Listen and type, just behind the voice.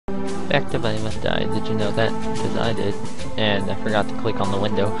effective, I must die. Did you know that? Because I did. And I forgot to click on the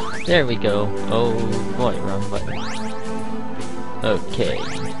window. There we go. Oh boy, wrong button. Okay.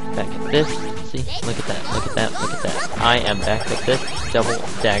 Back at this. See? Look at that, look at that, look at that. I am back at this double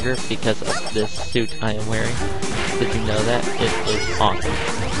dagger because of this suit I am wearing. Did you know that? It is awesome.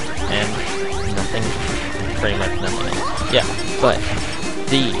 And nothing, pretty much nothing else. Yeah, but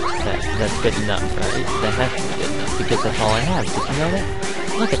that's good enough, right? That has to be good enough because that's all I have. Did you know that?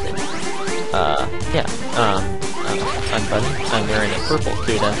 Look at this. Unbuttoned. I'm wearing a purple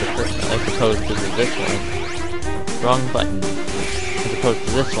suit as opposed to this one. Wrong button. As opposed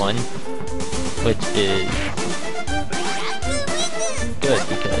to this one, which is good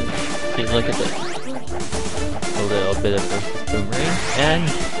because, see, look at this. A little bit of racist boomerang, and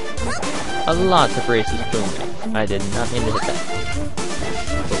a lot of racist boomerang. I did not mean to hit that.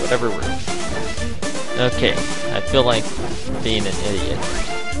 But whatever works. Okay, I feel like being an idiot.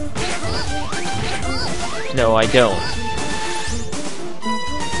 No, I don't.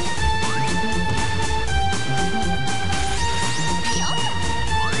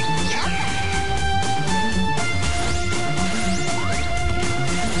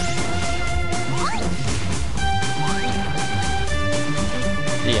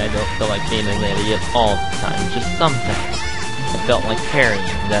 See, I don't feel like being an idiot all the time, just sometimes. I felt like parrying,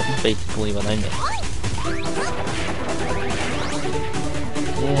 that's basically what I meant.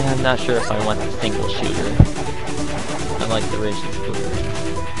 Yeah, I'm not sure if I want the single shooter. I like the racing shooter.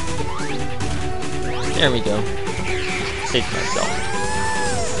 There we go. Saved myself.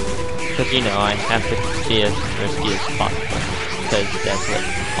 Because, you know, I have to be as risky as possible. Because that's what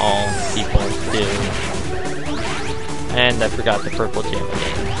all people do. And I forgot the purple gem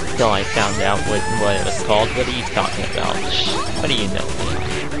again. Until I found out what it was called. What are you talking about? Shh, what do you know?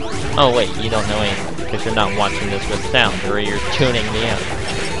 Oh wait, you don't know anything. Because you're not watching this with sound. Or you're tuning me out.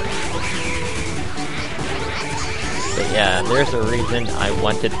 But yeah, there's a reason I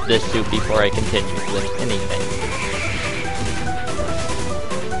wanted this suit before I continued with anything.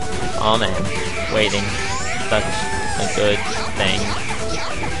 Oh man, waiting. Such a good thing.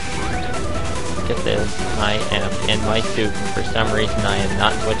 Look at this. I am in my suit, and for some reason I am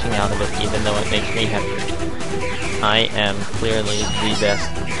not switching out of it, even though it makes me happy. I am clearly the best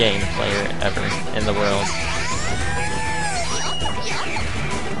game player ever in the world.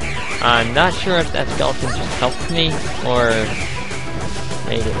 I'm not sure if that skeleton just helped me, or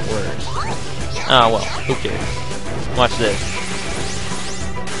made it worse. Oh well, who cares? Watch this.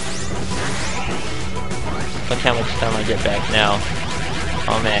 Look how much time I get back now.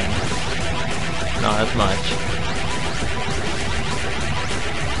 Oh man. Not as much.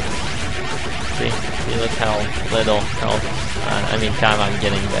 See look how little health, time I'm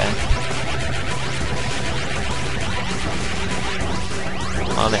getting back.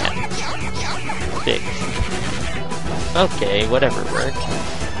 Oh man. 6. Okay, whatever works.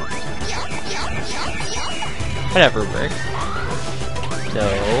 Whatever works. No.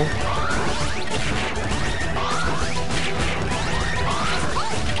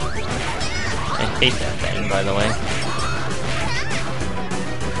 I hate that thing, by the way.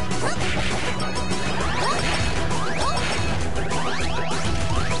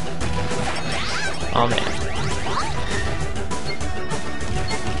 Oh man.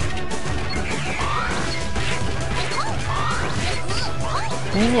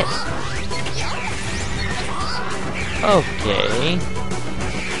 Dang it. Okay.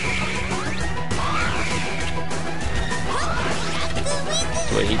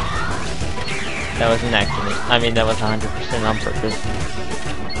 Sweet. That was an accident. That was 100% on purpose.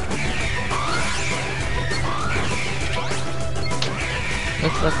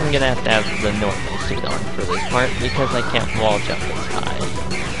 Looks like I'm gonna have to have the normal suit on for this part, because I can't wall jump as high.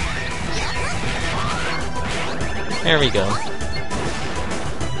 There we go.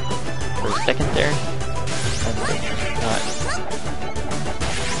 For a second there.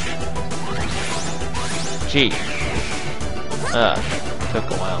 Gee. Took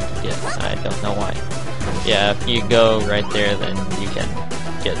a while to get. I don't know why. Yeah, if you go right there, then you can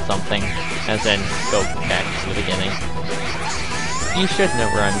get something, and then go back to the beginning. You should know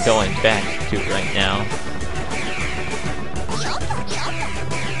where I'm going back to right now.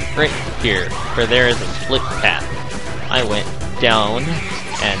 Right here, for there is a split path. I went down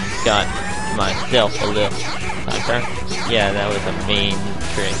and got myself a little... Yeah, that was a main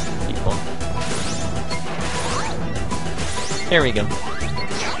trick, people. There we go.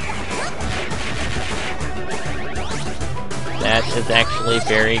 That is actually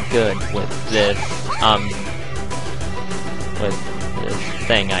very good with this,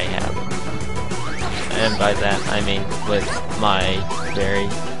 thing I have. And by that, I mean with my very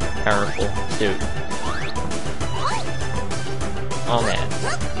powerful suit. Oh man,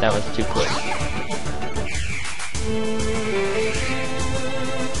 that was too quick.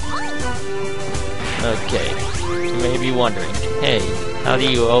 Okay, you may be wondering, hey, how do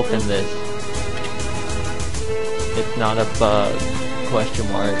you open this? It's not a bug,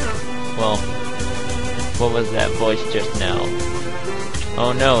 question mark. Well, what was that voice just now?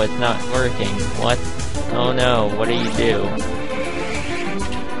 Oh no, it's not working. What? Oh no, what do you do?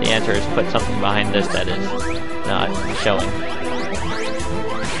 The answer is put something behind this that is not showing.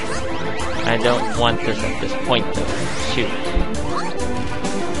 I don't want this at this point though. Shoot.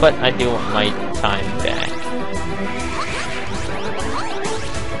 But I do want my time back.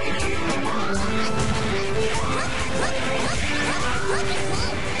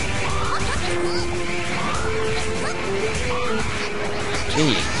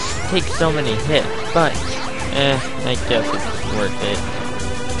 Jeez, takes so many hits, but I guess it's worth it.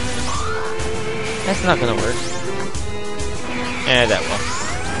 That's not gonna work. That will.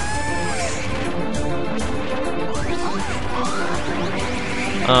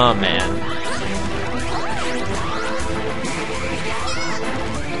 Oh man.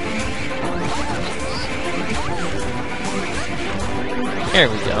 There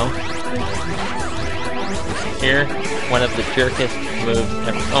we go. Here, one of the jerkest moves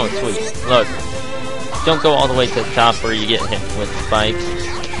ever. Oh, sweet. Look. Don't go all the way to the top where you get hit with spikes.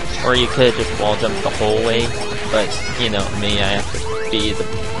 Or you could just wall jump the whole way. But, you know, me, I have to be the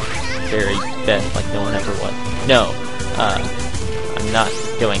very best like no one ever was. No. I'm not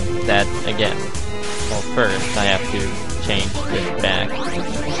doing that again. Well, first, I have to change this back.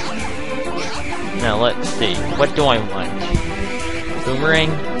 Now, let's see. What do I want?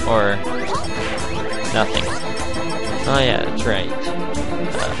 Boomerang or nothing? Oh yeah, that's right.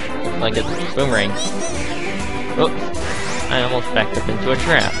 Like a boomerang. Oops. I almost backed up into a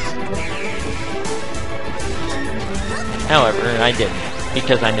trap. However, I didn't,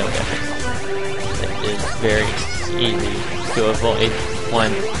 because I know better. It is very easy to avoid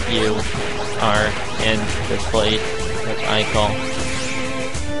once you are in this place, which I call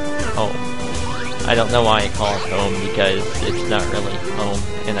home. I don't know why I call it home, because it's not really home,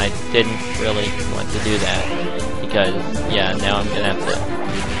 and I didn't really want to do that, because, yeah, now I'm gonna have to...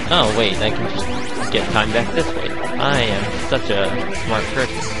 Oh, wait, I can just get time back this way. I am such a smart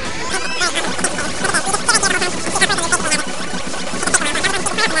person.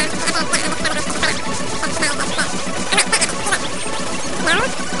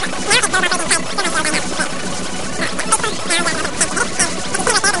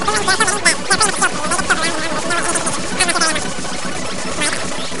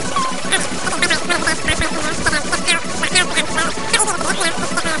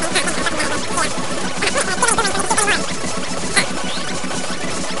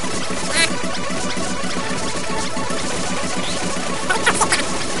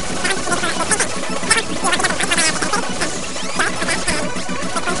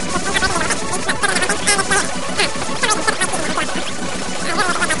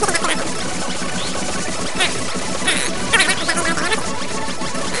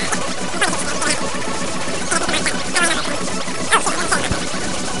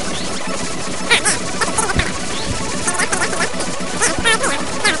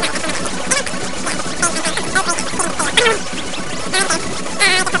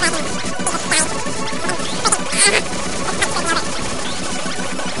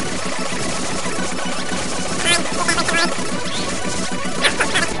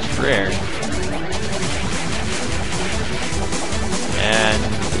 Rare. And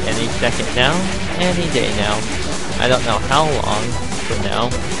any second now, any day now. I don't know how long from now,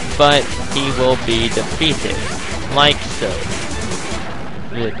 but he will be defeated. Like so.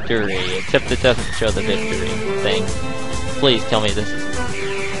 Victory. Except it doesn't show the victory thing. Please tell me this is...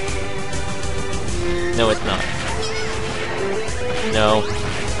 No, it's not. No.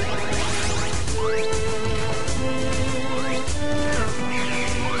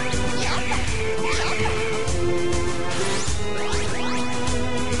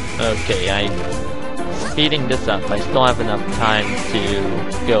 Okay, I'm speeding this up. I still have enough time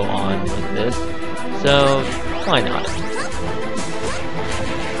to go on with this, so why not?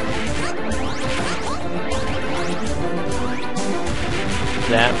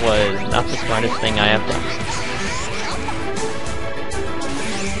 That was not the smartest thing I have done.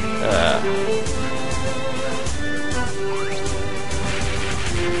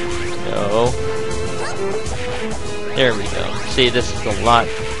 No. There we go. See, this is a lot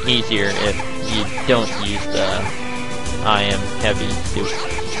easier if you don't use the I am heavy suit.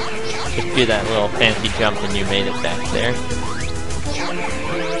 Just do that little fancy jump and you made it back there.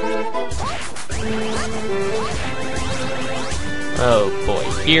 Oh boy,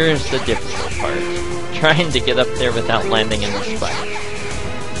 here's the difficult part. Trying to get up there without landing in the spike.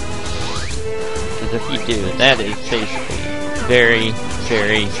 Because if you do, that is basically very,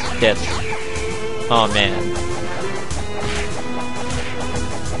 very deadly. Oh man.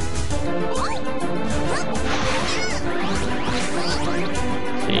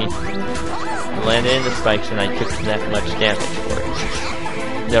 See? I landed in the spikes and I took that much damage for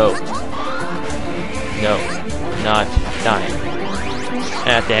it. No. No. Not dying. I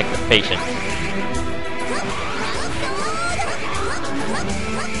have to act with patience.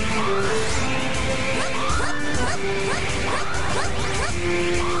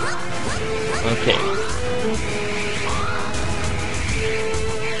 Okay.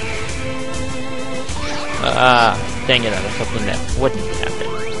 Dang it, I was hoping that wouldn't happen.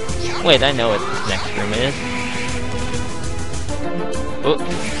 Wait, I know what this next room is.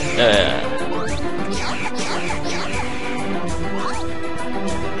 Oops.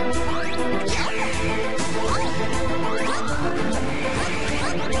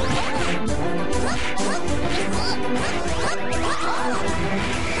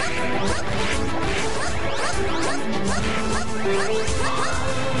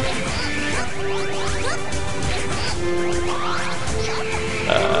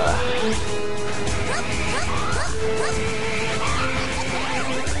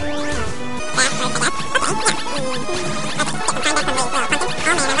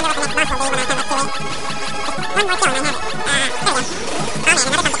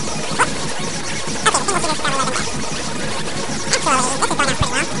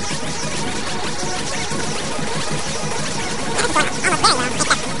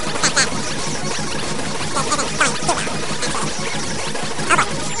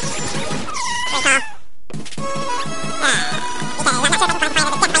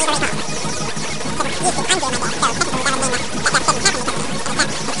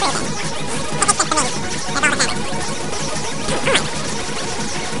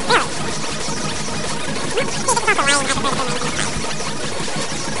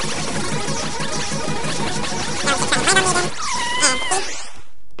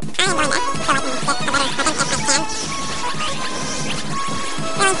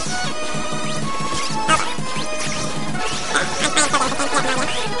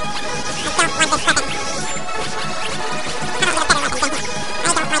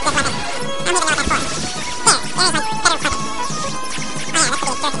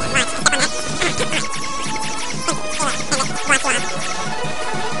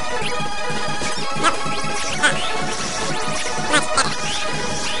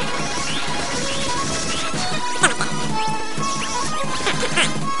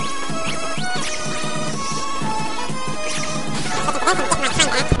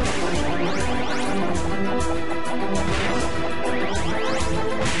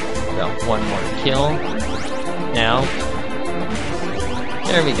 One more kill. Now.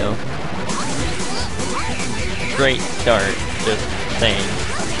 There we go. Great start, just saying.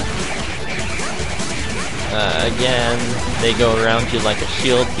 Again, they go around you like a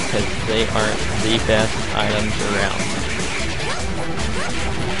shield because they aren't the best items around.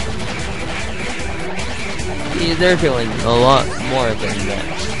 See, they're doing a lot more than that.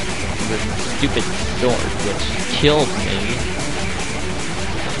 The stupid sword, which killed me,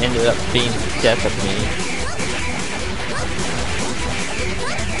 ended up being the death of me.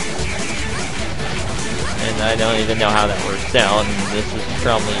 And I don't even know how that works out, and this is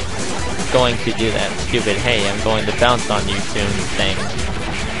probably going to do that stupid, hey, I'm going to bounce on you soon thing.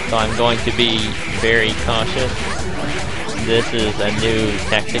 So I'm going to be very cautious. This is a new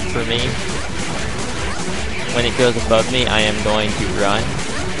tactic for me. When it goes above me, I am going to run.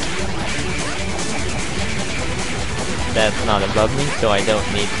 That's not above me, so I don't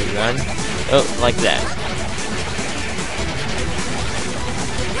need to run. Oh, like that.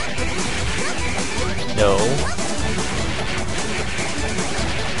 No.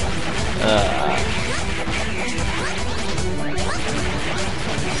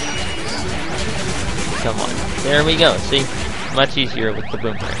 Come on. There we go. See? Much easier with the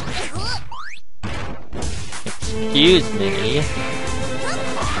boomerang. Excuse me.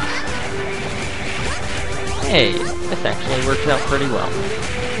 Hey, this actually works out pretty well.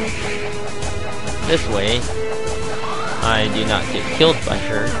 This way, I do not get killed by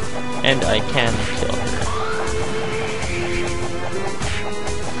her, and I can kill her.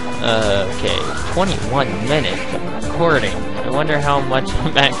 Okay, 21 minutes of recording. I wonder how much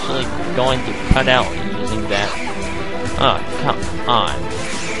I'm actually going to cut out using that. Oh, come on.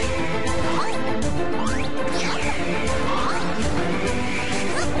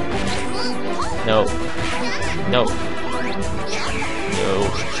 No. No.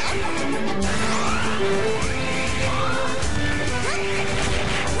 No.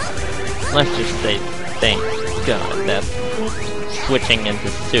 Let's just say thank God that switching into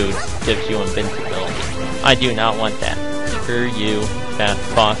suits gives you invincibility. I do not want that. Screw you, Fat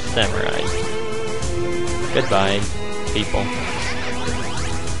Boss Samurai. Goodbye, people.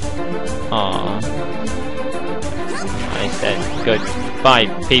 Aww. I said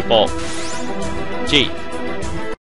goodbye, people. Gee.